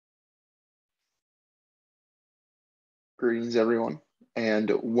Greetings, everyone,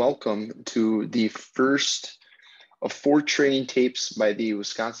 and welcome to the first of 4 training tapes by the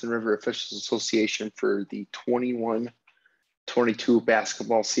Wisconsin River Officials Association for the 21-22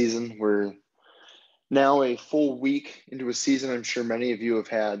 basketball season. We're now a full week into a season. I'm sure many of you have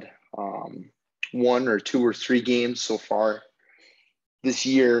had 1 or 2 or 3 games so far this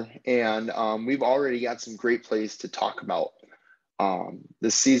year, and we've already got some great plays to talk about.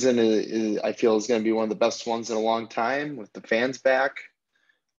 This season I feel is going to be one of the best ones in a long time with the fans back.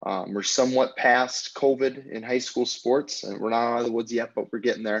 We're somewhat past COVID in high school sports, and we're not out of the woods yet, but we're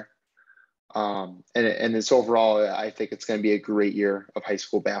getting there. And it's overall, I think it's going to be a great year of high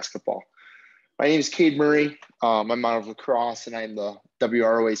school basketball. My name is Cade Murray. I'm out of lacrosse, and I'm the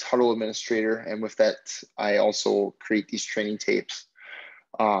WROA's huddle administrator. And with that, I also create these training tapes.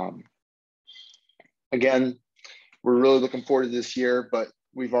 Again, we're really looking forward to this year, but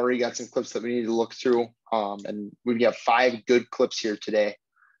we've already got some clips that we need to look through. And we've got 5 good clips here today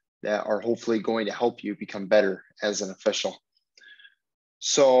that are hopefully going to help you become better as an official.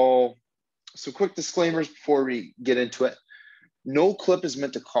 So quick disclaimers before we get into it. No clip is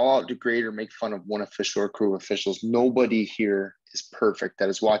meant to call out, degrade, or make fun of one official or crew of officials. Nobody here is perfect that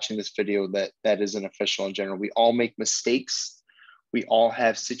is watching this video that is an official in general. We all make mistakes. We all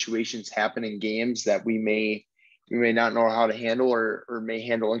have situations happen in games that we may not know how to handle or may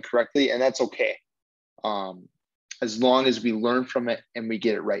handle incorrectly, and that's okay. As long as we learn from it and we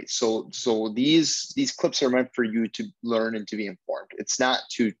get it right. So these clips are meant for you to learn and to be informed. It's not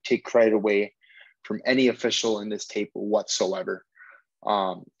to take credit away from any official in this tape whatsoever.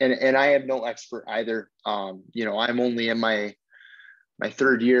 And I am no expert either. I'm only in my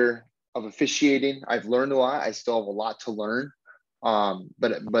 3rd year of officiating. I've learned a lot. I still have a lot to learn.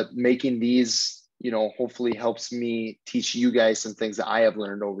 But making these, hopefully helps me teach you guys some things that I have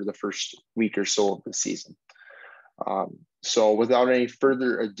learned over the first week or so of the season. So without any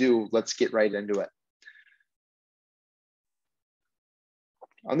further ado, let's get right into it.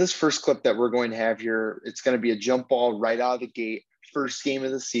 On this first clip that we're going to have here, it's going to be a jump ball right out of the gate, first game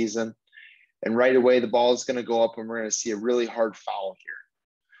of the season. And right away, the ball is going to go up and we're going to see a really hard foul here.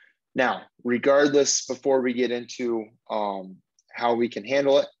 Now, regardless, before we get into how we can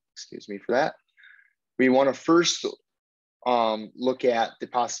handle it, excuse me for that, we want to first look at the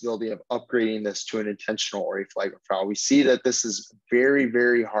possibility of upgrading this to an intentional or a flagrant foul. We see that this is very,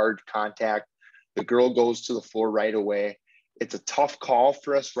 very hard contact. The girl goes to the floor right away. It's a tough call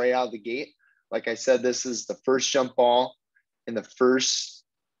for us right out of the gate. Like I said, this is the first jump ball in the first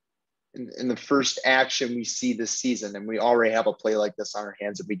action we see this season, and we already have a play like this on our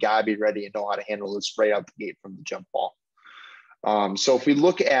hands, and we gotta be ready and know how to handle this right out the gate from the jump ball. So if we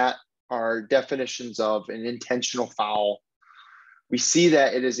look at our definitions of an intentional foul, we see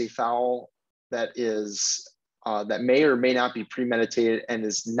that it is a foul that is that may or may not be premeditated and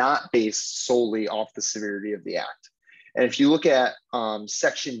is not based solely off the severity of the act. And if you look at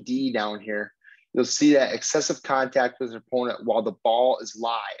section D down here, you'll see that excessive contact with an opponent while the ball is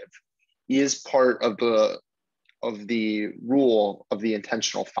live is part of the rule of the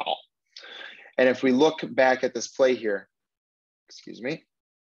intentional foul. And if we look back at this play here,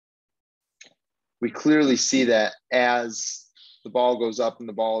 we clearly see that as the ball goes up and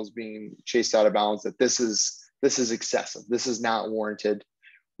the ball is being chased out of bounds, that this is excessive. This is not warranted.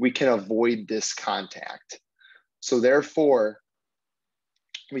 We can avoid this contact. So therefore,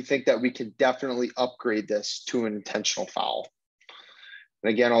 we think that we can definitely upgrade this to an intentional foul.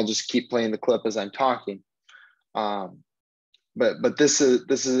 And again, I'll just keep playing the clip as I'm talking. But this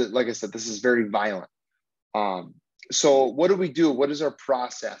is like I said, this is very violent. So what do we do? What is our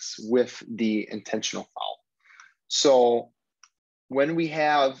process with the intentional foul? So when we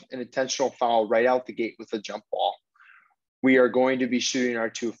have an intentional foul right out the gate with a jump ball, we are going to be shooting our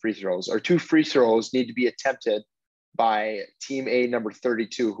 2 free throws. Our 2 free throws need to be attempted by team A number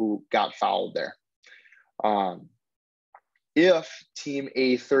 32 who got fouled there. If team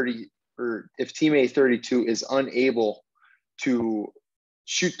A32 is unable to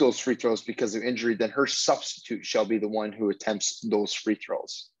shoot those free throws because of injury, then her substitute shall be the one who attempts those free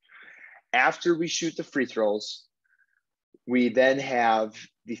throws. After we shoot the free throws, we then have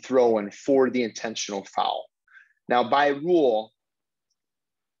the throw-in for the intentional foul. Now, by rule,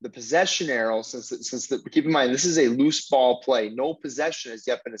 the possession arrow, keep in mind, this is a loose ball play. No possession has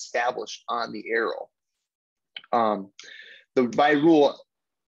yet been established on the arrow. By rule,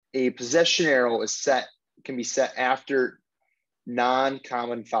 a possession arrow can be set after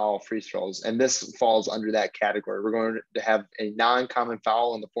non-common foul free throws, and this falls under that category. We're going to have a non-common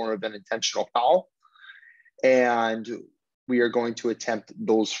foul in the form of an intentional foul, and we are going to attempt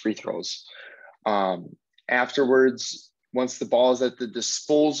those free throws. Afterwards, Once the ball is at the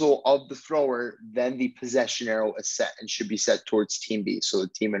disposal of the thrower, then the possession arrow is set and should be set towards team B. So the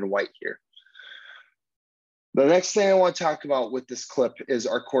team in white here. The next thing I want to talk about with this clip is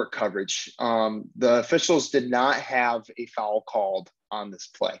our court coverage. The officials did not have a foul called on this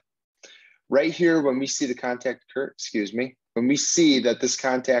play. Right here, when we see the contact occur, when we see that this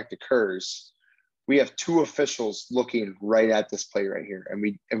contact occurs, we have two officials looking right at this play right here,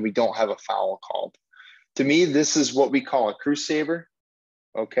 and we don't have a foul called. To me, this is what we call a crew saver,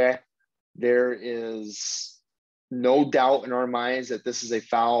 okay? There is no doubt in our minds that this is a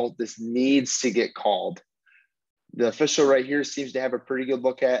foul. This needs to get called. The official right here seems to have a pretty good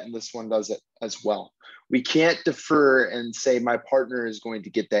look at, and this one does it as well. We can't defer and say my partner is going to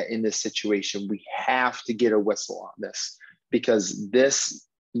get that in this situation. We have to get a whistle on this because this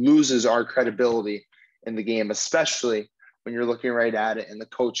loses our credibility in the game, especially when you're looking right at it and the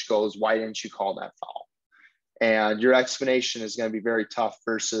coach goes, why didn't you call that foul? And your explanation is going to be very tough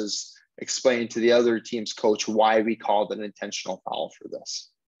versus explaining to the other team's coach why we called an intentional foul for this.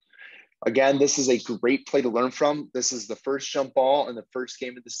 Again, this is a great play to learn from. This is the first jump ball in the first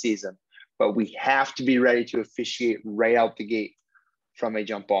game of the season, but we have to be ready to officiate right out the gate from a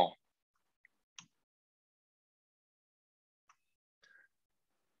jump ball.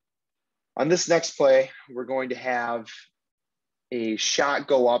 On this next play, we're going to have a shot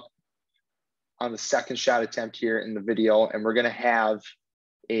go up on the second shot attempt here in the video, and we're going to have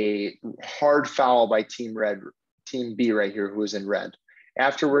a hard foul by team B right here, who is in red.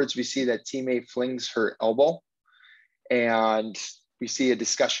 Afterwards, we see that teammate flings her elbow, and we see a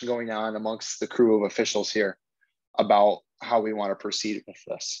discussion going on amongst the crew of officials here about how we want to proceed with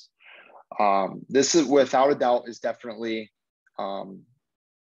this. This is, without a doubt, is definitely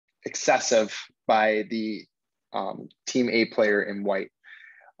excessive by the team A player in white.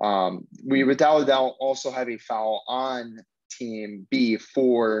 We, without a doubt, also have a foul on team B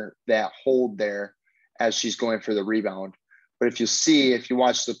for that hold there as she's going for the rebound. But if you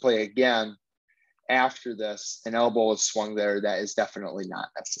watch the play again, after this, an elbow is swung there. That is definitely not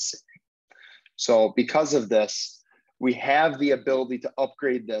necessary. So because of this, we have the ability to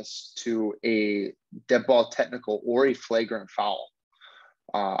upgrade this to a dead ball technical or a flagrant foul.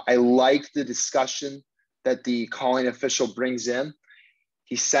 I like the discussion that the calling official brings in.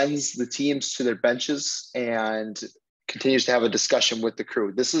 He sends the teams to their benches and continues to have a discussion with the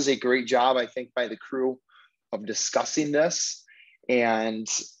crew. This is a great job, I think, by the crew of discussing this and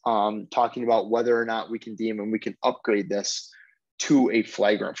talking about whether or not we can deem and we can upgrade this to a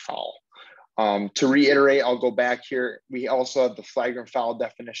flagrant foul. To reiterate, I'll go back here. We also have the flagrant foul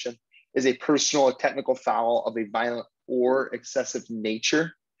definition is a personal or technical foul of a violent or excessive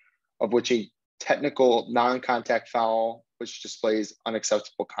nature, of which a technical non-contact foul which displays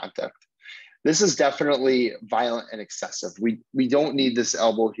unacceptable contact. This is definitely violent and excessive. We don't need this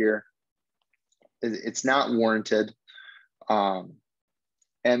elbow here. It's not warranted. And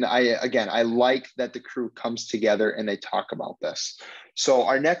I like that the crew comes together and they talk about this. So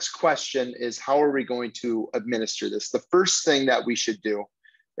our next question is, how are we going to administer this? The first thing that we should do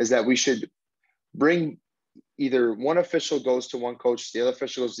is that we should bring either one official goes to one coach, the other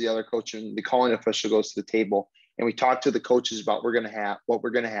official goes to the other coach, and the calling official goes to the table. And we talk to the coaches about what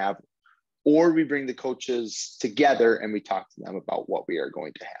we're going to have, or we bring the coaches together and we talk to them about what we are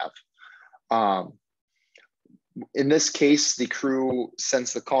going to have. In this case, the crew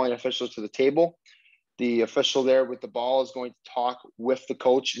sends the calling official to the table. The official there with the ball is going to talk with the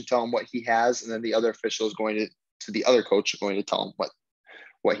coach and tell him what he has, and then the other official is going to the other coach, going to tell him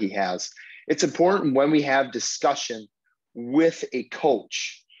what he has. It's important when we have discussion with a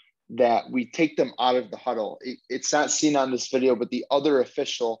coach that we take them out of the huddle. It's not seen on this video, but the other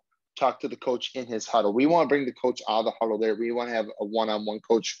official talked to the coach in his huddle. We want to bring the coach out of the huddle there. We want to have a one-on-one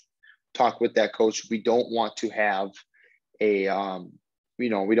coach talk with that coach. We don't want to have we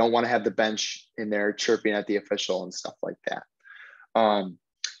don't want to have the bench in there chirping at the official and stuff like that.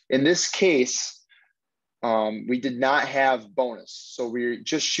 In this case, we did not have bonus. So we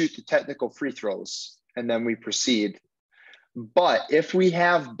just shoot the technical free throws and then we proceed. But if we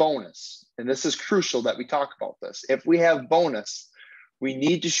have bonus, and this is crucial that we talk about this, if we have bonus, we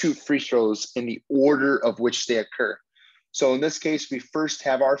need to shoot free throws in the order of which they occur. So in this case, we first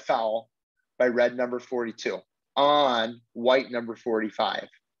have our foul by red number 42 on white number 45.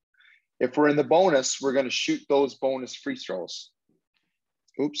 If we're in the bonus, we're going to shoot those bonus free throws.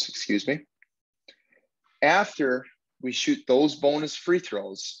 Oops, excuse me. After we shoot those bonus free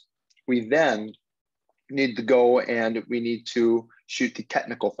throws, we then need to go and we need to shoot the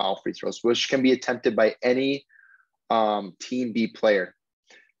technical foul free throws, which can be attempted by any team B player.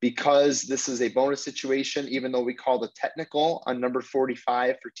 Because this is a bonus situation, even though we call the technical on number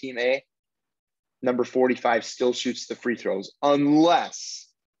 45 for team A, number 45 still shoots the free throws unless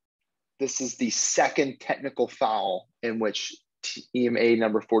this is the second technical foul in which team A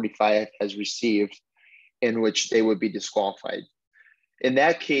number 45 has received, in which they would be disqualified. In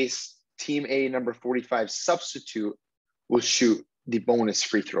that case, team A number 45 substitute will shoot the bonus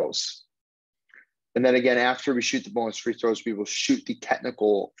free throws. And then again, after we shoot the bonus free throws, we will shoot the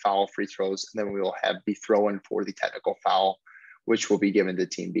technical foul free throws, and then we will have the throw-in for the technical foul, which will be given to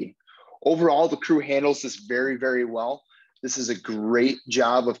team B. Overall, the crew handles this very, very well. This is a great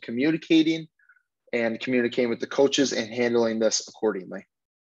job of communicating with the coaches and handling this accordingly.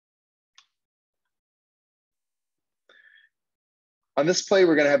 On this play,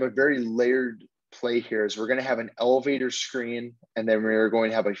 we're going to have a very layered play here. Is we're going to have an elevator screen, and then we're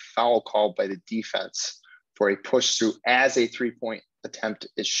going to have a foul called by the defense for a push through as a three-point attempt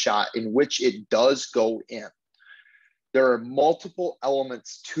is shot, in which it does go in. There are multiple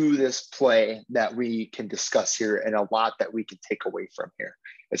elements to this play that we can discuss here, and a lot that we can take away from here.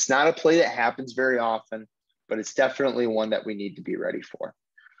 It's not a play that happens very often, but it's definitely one that we need to be ready for.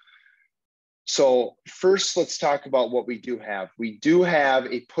 So first, let's talk about what we do have. We do have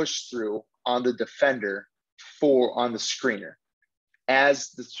a push through on the defender on the screener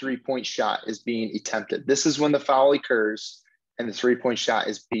as the three-point shot is being attempted. This is when the foul occurs and the three-point shot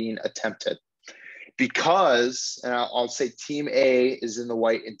is being attempted. Because, and I'll say team A is in the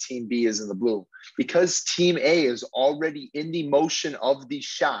white and team B is in the blue, because team A is already in the motion of the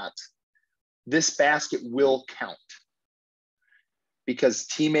shot, this basket will count. Because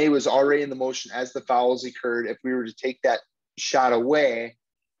team A was already in the motion as the fouls occurred. If we were to take that shot away,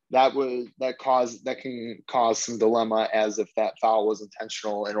 that can cause some dilemma, as if that foul was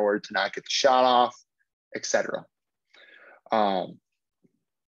intentional in order to not get the shot off, etc.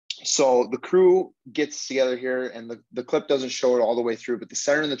 So the crew gets together here, and the clip doesn't show it all the way through, but the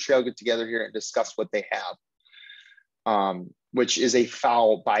center and the trail get together here and discuss what they have, which is a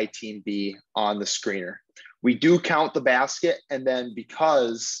foul by team B on the screener. We do count the basket, and then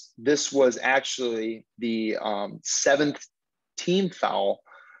because this was actually the seventh team foul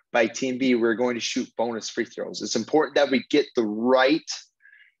by team B, we're going to shoot bonus free throws. It's important that we get the right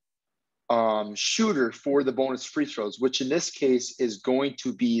shooter for the bonus free throws, which in this case is going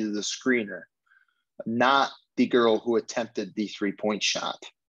to be the screener, not the girl who attempted the three-point shot.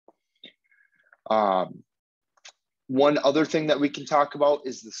 One other thing that we can talk about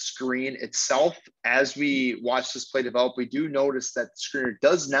is the screen itself. As we watch this play develop, we do notice that the screener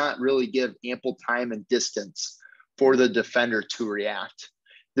does not really give ample time and distance for the defender to react.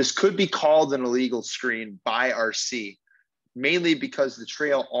 This could be called an illegal screen by RC, mainly because the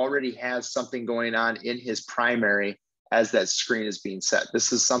trail already has something going on in his primary as that screen is being set.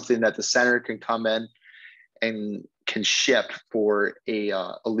 This is something that the center can come in and can ship for a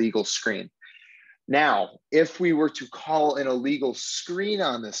illegal screen. Now, if we were to call an illegal screen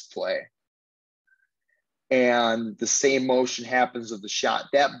on this play and the same motion happens of the shot,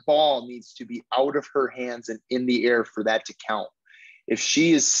 that ball needs to be out of her hands and in the air for that to count. If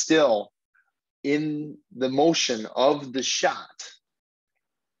she is still in the motion of the shot,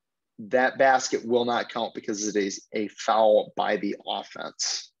 that basket will not count because it is a foul by the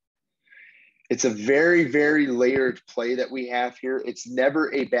offense. It's a very, very layered play that we have here. It's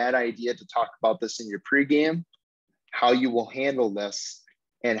never a bad idea to talk about this in your pregame, how you will handle this,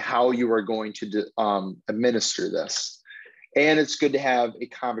 and how you are going to administer this. And it's good to have a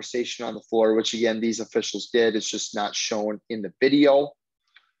conversation on the floor, which again, these officials did. It's just not shown in the video.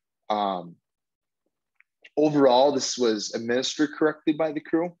 Overall, this was administered correctly by the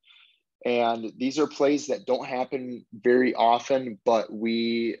crew. And these are plays that don't happen very often, but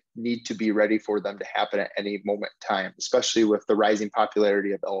we need to be ready for them to happen at any moment in time, especially with the rising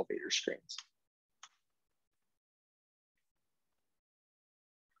popularity of elevator screens.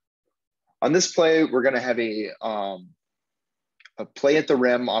 On this play, we're going to have a play at the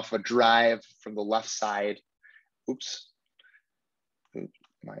rim off a drive from the left side. Oops,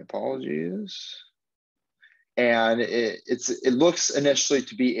 my apologies. And it looks initially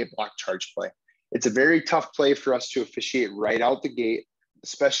to be a block charge play. It's a very tough play for us to officiate right out the gate,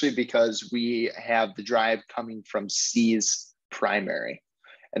 especially because we have the drive coming from C's primary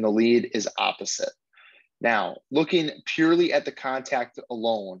and the lead is opposite. Now, looking purely at the contact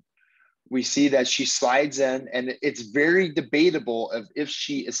alone, we see that she slides in, and it's very debatable if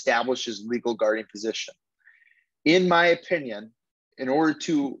she establishes legal guarding position. In my opinion, in order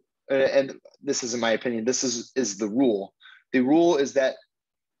to and this isn't my opinion, this is the rule. The rule is that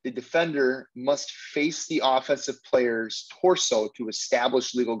the defender must face the offensive player's torso to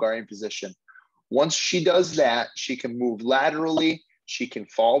establish legal guarding position. Once she does that, she can move laterally, she can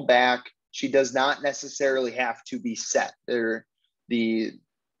fall back. She does not necessarily have to be set. The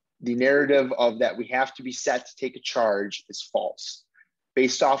narrative of that we have to be set to take a charge is false.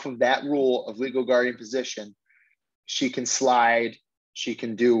 Based off of that rule of legal guarding position, she can slide, she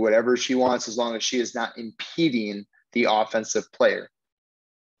can do whatever she wants as long as she is not impeding the offensive player.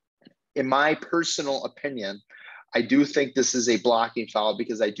 In my personal opinion, I do think this is a blocking foul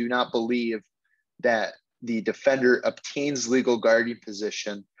because I do not believe that the defender obtains legal guarding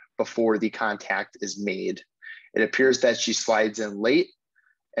position before the contact is made. It appears that she slides in late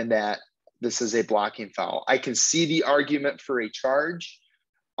and that this is a blocking foul. I can see the argument for a charge.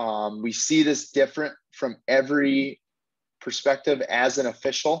 We see this different from every perspective as an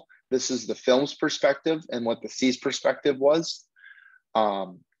official. This is the film's perspective and what the C's perspective was.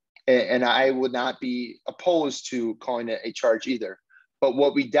 And I would not be opposed to calling it a charge either. But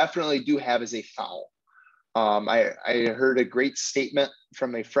what we definitely do have is a foul. I heard a great statement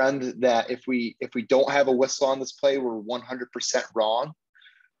from a friend that if we don't have a whistle on this play, we're 100% wrong.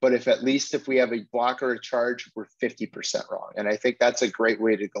 But if we have a block or a charge, we're 50% wrong. And I think that's a great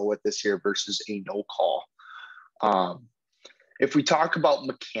way to go with this here versus a no call. If we talk about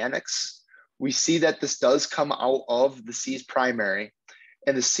mechanics, we see that this does come out of the C's primary.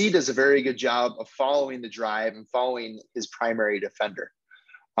 And the C does a very good job of following the drive and following his primary defender.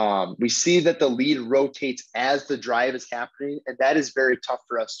 We see that the lead rotates as the drive is happening, and that is very tough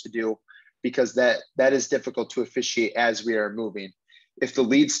for us to do because that is difficult to officiate as we are moving. If the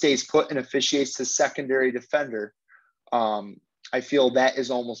lead stays put and officiates the secondary defender, I feel that is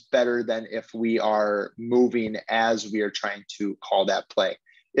almost better than if we are moving as we are trying to call that play.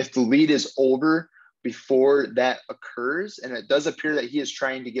 If the lead is over before that occurs, and it does appear that he is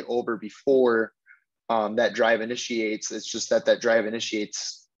trying to get over before that drive initiates, it's just that drive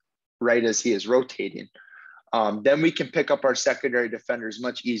initiates right as he is rotating, then we can pick up our secondary defenders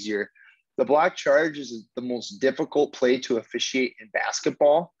much easier. The block charge is the most difficult play to officiate in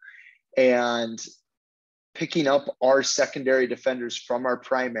basketball, and picking up our secondary defenders from our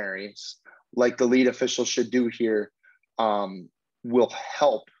primaries, like the lead official should do here, will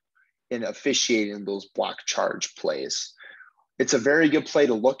help in officiating those block charge plays. It's a very good play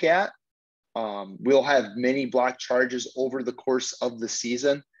to look at. We'll have many block charges over the course of the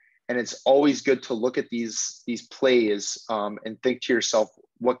season, and it's always good to look at these plays and think to yourself,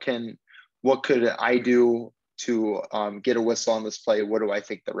 what could I do to get a whistle on this play? What do I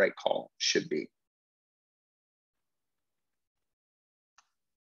think the right call should be?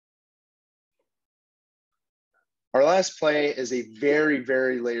 Our last play is a very,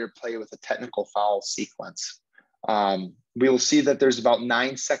 very layered play with a technical foul sequence. We will see that there's about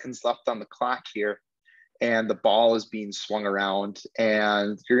 9 seconds left on the clock here, and the ball is being swung around.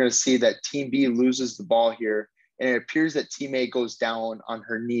 And you're going to see that Team B loses the ball here, and it appears that Team A goes down on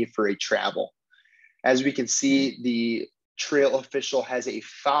her knee for a travel. As we can see, the trail official has a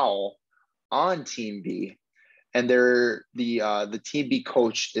foul on Team B, and the Team B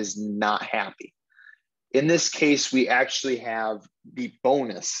coach is not happy. In this case, we actually have the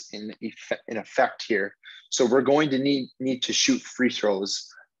bonus in effect here. So we're going to need to shoot free throws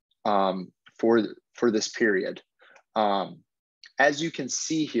for this period. As you can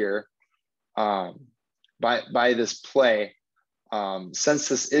see here, by this play, since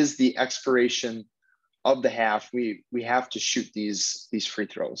this is the expiration of the half, we have to shoot these free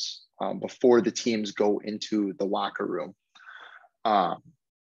throws before the teams go into the locker room.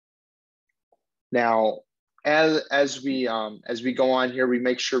 Now, as we go on here, we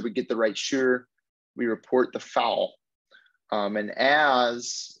make sure we get the right shooter. We report the foul, and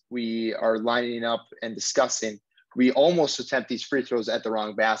as we are lining up and discussing, we almost attempt these free throws at the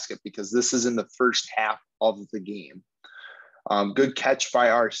wrong basket because this is in the first half of the game. Good catch by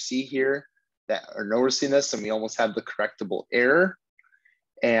our C here that are noticing this, and we almost have the correctable error,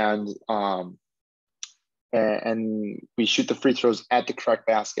 and we shoot the free throws at the correct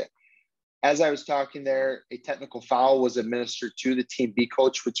basket. As I was talking there, a technical foul was administered to the Team B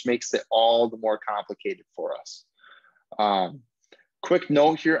coach, which makes it all the more complicated for us. Quick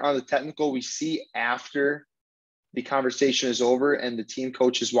note here on the technical, we see after the conversation is over and the team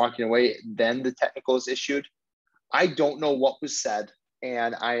coach is walking away, then the technical is issued. I don't know what was said,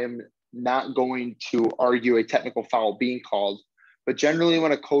 and I am not going to argue a technical foul being called, but generally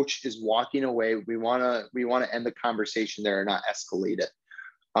when a coach is walking away, we want to end the conversation there and not escalate it.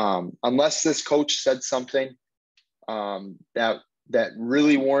 Unless this coach said something that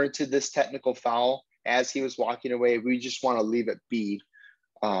really warranted this technical foul as he was walking away, we just want to leave it be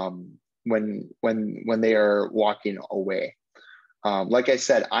when they are walking away. Like I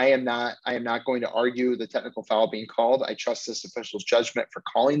said, I am not going to argue the technical foul being called. I trust this official's judgment for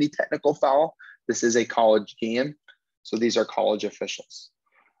calling the technical foul. This is a college game, so these are college officials.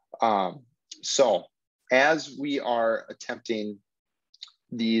 So as we are attempting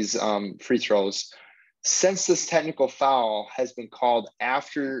these free throws, since this technical foul has been called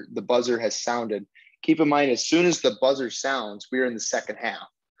after the buzzer has sounded, keep in mind, as soon as the buzzer sounds, we are in the second half.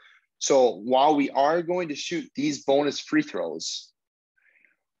 So while we are going to shoot these bonus free throws,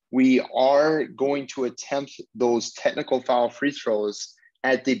 we are going to attempt those technical foul free throws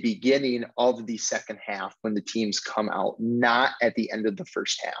at the beginning of the second half when the teams come out, not at the end of the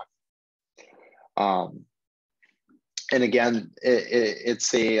first half. And again,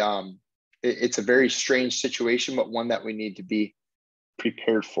 it's a very strange situation, but one that we need to be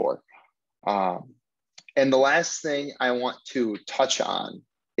prepared for. And the last thing I want to touch on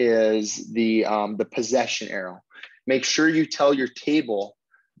is the possession arrow. Make sure you tell your table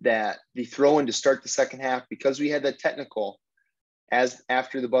that the throw in to start the second half, because we had that technical as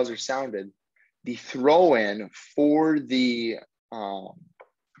after the buzzer sounded, the throw in for the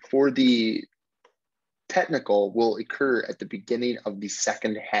technical will occur at the beginning of the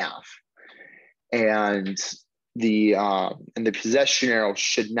second half, and the possession arrow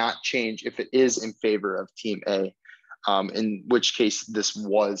should not change if it is in favor of team A, in which case this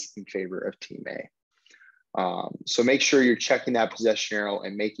was in favor of team A. So make sure you're checking that possession arrow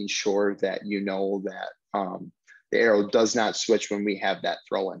and making sure that you know that the arrow does not switch when we have that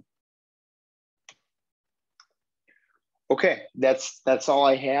throw in. Okay, that's all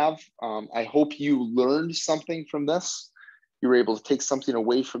I have. I hope you learned something from this. You were able to take something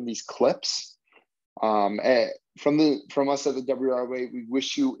away from these clips. From us at the WRWA, we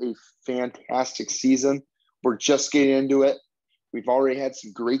wish you a fantastic season. We're just getting into it. We've already had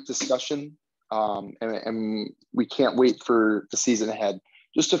some great discussion, and we can't wait for the season ahead.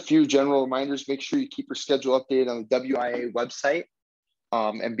 Just a few general reminders. Make sure you keep your schedule updated on the WIA website,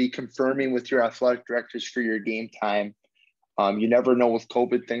 and be confirming with your athletic directors for your game time. You never know, with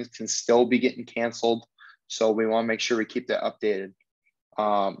COVID, things can still be getting canceled. So we want to make sure we keep that updated.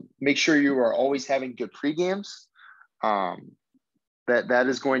 Make sure you are always having good pre-games. That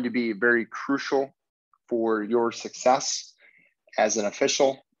is going to be very crucial for your success as an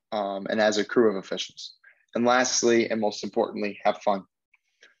official, and as a crew of officials. And lastly, and most importantly, have fun.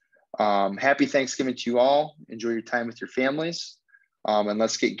 Happy Thanksgiving to you all. Enjoy your time with your families. And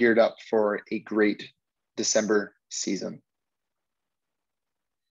let's get geared up for a great December season.